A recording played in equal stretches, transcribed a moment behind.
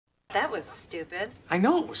That was stupid. I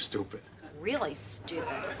know it was stupid. Really stupid.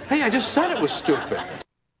 Hey, I just said it was stupid.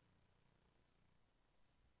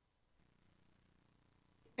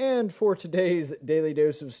 And for today's Daily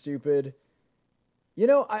Dose of Stupid, you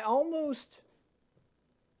know,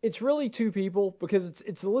 it's really two people, because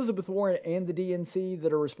it's Elizabeth Warren and the DNC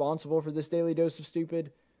that are responsible for this Daily Dose of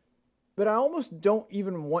Stupid. But I almost don't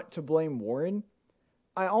even want to blame Warren.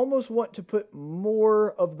 I almost want to put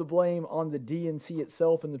more of the blame on the DNC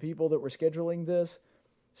itself and the people that were scheduling this.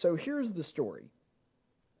 So here's the story.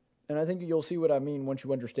 And I think you'll see what I mean once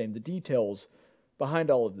you understand the details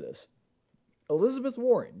behind all of this. Elizabeth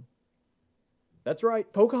Warren, that's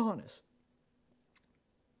right, Pocahontas,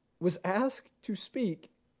 was asked to speak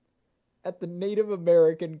at the Native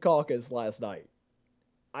American Caucus last night.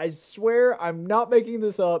 I swear I'm not making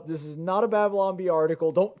this up. This is not a Babylon Bee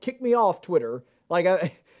article. Don't kick me off, Twitter.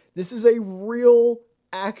 This is a real,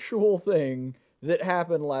 actual thing that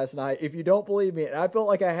happened last night. If you don't believe me, and I felt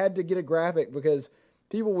like I had to get a graphic because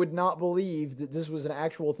people would not believe that this was an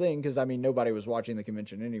actual thing, because, I mean, nobody was watching the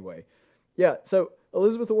convention anyway. Yeah, so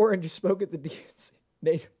Elizabeth Warren just spoke at the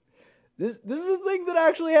DNC. This is a thing that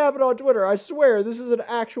actually happened on Twitter. I swear, this is an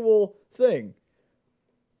actual thing.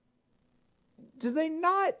 Do they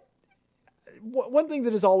not... One thing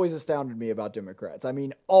that has always astounded me about Democrats, I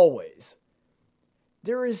mean, always...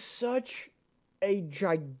 There is such a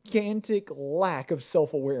gigantic lack of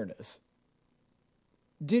self-awareness.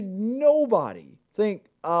 Did nobody think,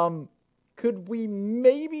 could we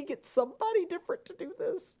maybe get somebody different to do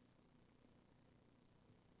this?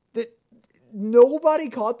 That nobody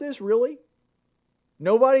caught this, really?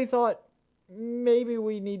 Nobody thought, maybe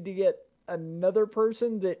we need to get another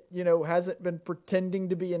person that, hasn't been pretending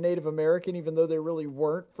to be a Native American, even though they really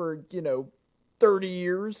weren't for, 30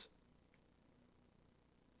 years?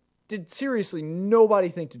 Did seriously nobody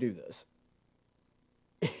think to do this?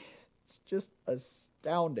 It's just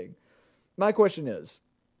astounding. My question is,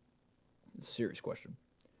 it's a serious question.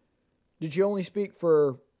 Did you only speak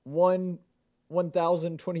for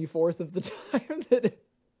 1,024th of the time that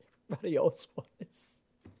everybody else was?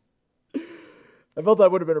 I felt that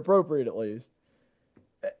would have been appropriate at least.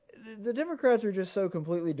 The Democrats are just so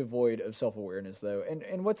completely devoid of self-awareness, though.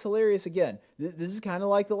 And what's hilarious, again, this is kind of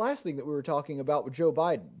like the last thing that we were talking about with Joe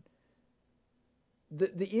Biden.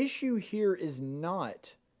 The issue here is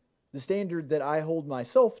not the standard that I hold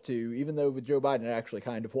myself to, even though with Joe Biden it actually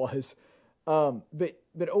kind of was.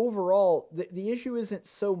 But overall, the issue isn't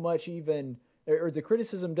so much even, or the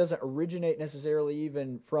criticism doesn't originate necessarily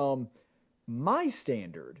even from my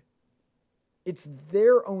standard. It's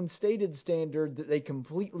their own stated standard that they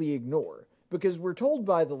completely ignore. Because we're told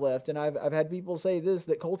by the left, and I've had people say this,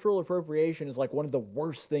 that cultural appropriation is like one of the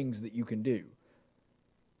worst things that you can do.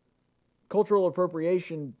 Cultural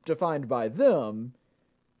appropriation defined by them,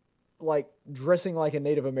 like dressing like a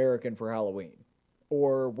Native American for Halloween,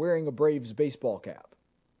 or wearing a Braves baseball cap.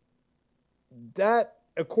 That,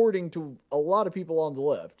 according to a lot of people on the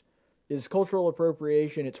left, is cultural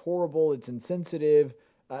appropriation. It's horrible. It's insensitive.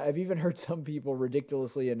 I've even heard some people,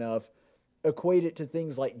 ridiculously enough, equate it to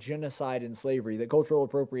things like genocide and slavery, that cultural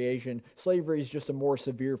appropriation, slavery is just a more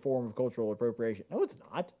severe form of cultural appropriation. No, it's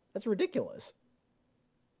not. That's ridiculous.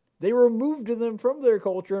 They removed them from their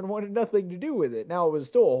culture and wanted nothing to do with it. Now, it was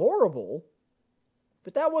still horrible,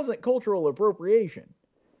 but that wasn't cultural appropriation.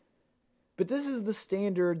 But this is the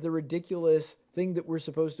standard, the ridiculous thing that we're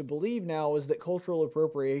supposed to believe now, is that cultural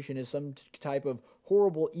appropriation is some type of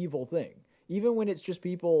horrible, evil thing. Even when it's just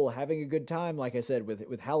people having a good time, like I said,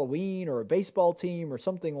 with Halloween or a baseball team or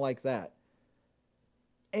something like that.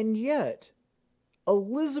 And yet,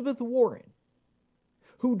 Elizabeth Warren,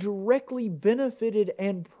 who directly benefited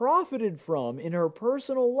and profited from in her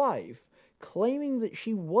personal life, claiming that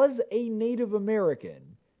she was a Native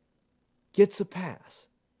American, gets a pass.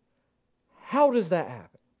 How does that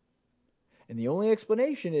happen? And the only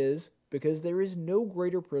explanation is because there is no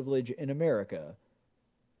greater privilege in America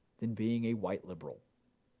than being a white liberal.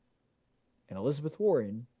 And Elizabeth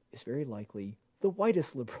Warren is very likely the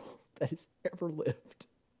whitest liberal that has ever lived.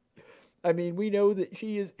 I mean, we know that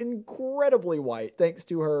she is incredibly white thanks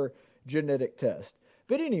to her genetic test.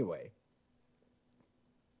 But anyway,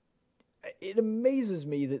 it amazes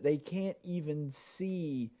me that they can't even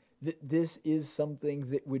see that this is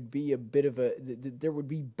something that would be a bit of a, that there would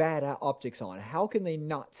be bad optics on. How can they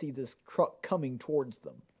not see this truck coming towards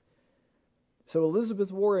them? So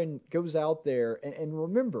Elizabeth Warren goes out there, and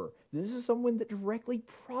remember, this is someone that directly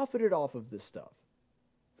profited off of this stuff.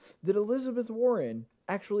 That Elizabeth Warren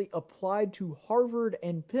actually applied to Harvard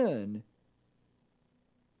and Penn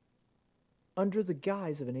under the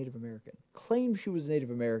guise of a Native American. Claimed she was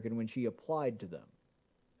Native American when she applied to them.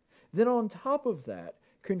 then on top of that,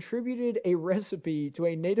 contributed a recipe to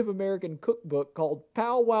a Native American cookbook called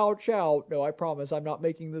Pow Wow Chow. No, I promise I'm not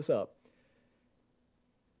making this up.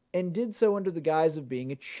 And did so under the guise of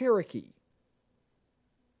being a Cherokee.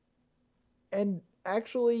 And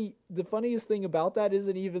actually, the funniest thing about that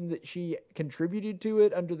isn't even that she contributed to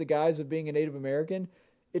it under the guise of being a Native American.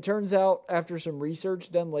 It turns out, after some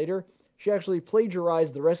research done later, she actually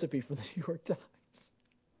plagiarized the recipe from the New York Times.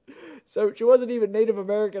 So she wasn't even Native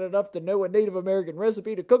American enough to know a Native American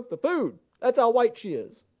recipe to cook the food. That's how white she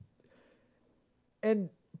is. And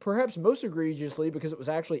perhaps most egregiously, because it was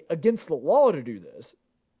actually against the law to do this,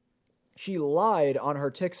 she lied on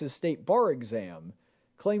her Texas State bar exam,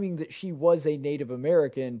 claiming that she was a Native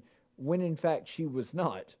American when in fact she was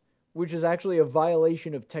not, which is actually a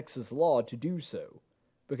violation of Texas law to do so,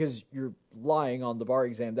 because you're lying on the bar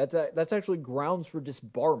exam. That's actually grounds for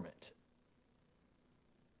disbarment.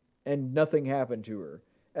 And nothing happened to her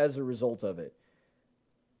as a result of it.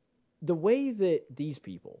 The way that these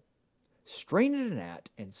people strain at a gnat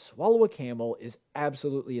and swallow a camel is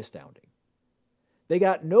absolutely astounding. They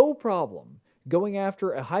got no problem going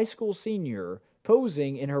after a high school senior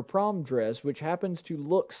posing in her prom dress, which happens to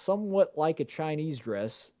look somewhat like a Chinese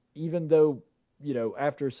dress, even though,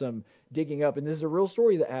 after some digging up, and this is a real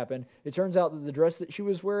story that happened, it turns out that the dress that she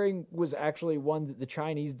was wearing was actually one that the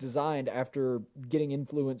Chinese designed after getting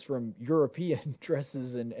influence from European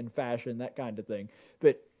dresses and fashion, that kind of thing.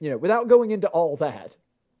 But, without going into all that,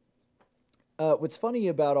 what's funny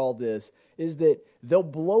about all this is that they'll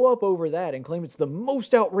blow up over that and claim it's the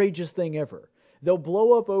most outrageous thing ever. They'll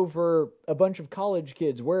blow up over a bunch of college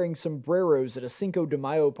kids wearing sombreros at a Cinco de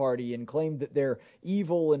Mayo party and claim that they're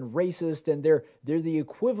evil and racist and they're the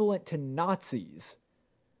equivalent to Nazis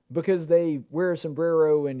because they wear a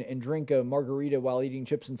sombrero and drink a margarita while eating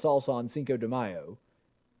chips and salsa on Cinco de Mayo.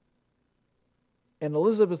 And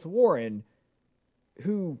Elizabeth Warren,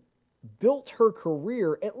 who built her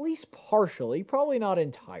career at least partially, probably not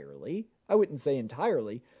entirely, I wouldn't say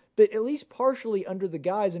entirely, but at least partially under the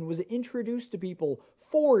guise and was introduced to people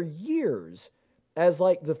for years as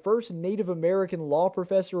like the first Native American law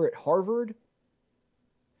professor at Harvard,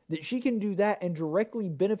 that she can do that and directly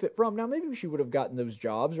benefit from. Now, maybe she would have gotten those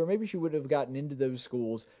jobs, or maybe she would have gotten into those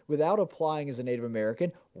schools without applying as a Native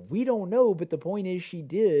American. We don't know, but the point is she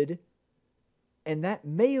did, and that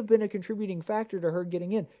may have been a contributing factor to her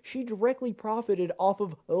getting in. She directly profited off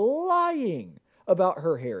of lying about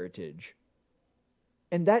her heritage.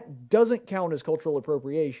 And that doesn't count as cultural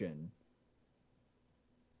appropriation.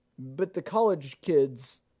 But the college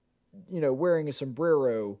kids, wearing a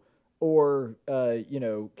sombrero or,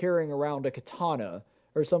 carrying around a katana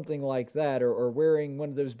or something like that, or wearing one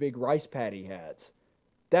of those big rice paddy hats,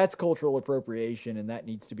 that's cultural appropriation, and that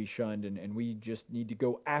needs to be shunned, and we just need to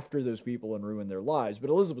go after those people and ruin their lives. But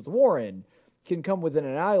Elizabeth Warren can come within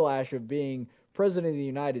an eyelash of being president of the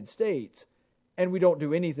United States, and we don't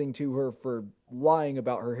do anything to her for lying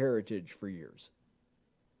about her heritage for years.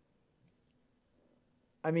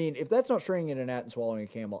 I mean, if that's not straining at a gnat and swallowing a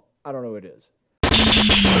camel, I don't know what it is.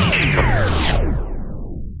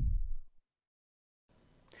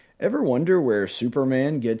 Ever wonder where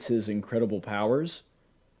Superman gets his incredible powers?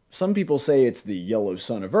 Some people say it's the yellow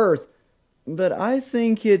sun of Earth, but I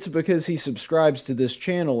think it's because he subscribes to this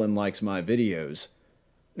channel and likes my videos.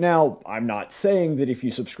 Now, I'm not saying that if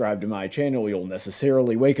you subscribe to my channel, you'll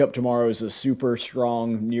necessarily wake up tomorrow as a super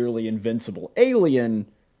strong, nearly invincible alien,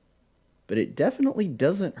 but it definitely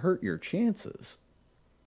doesn't hurt your chances.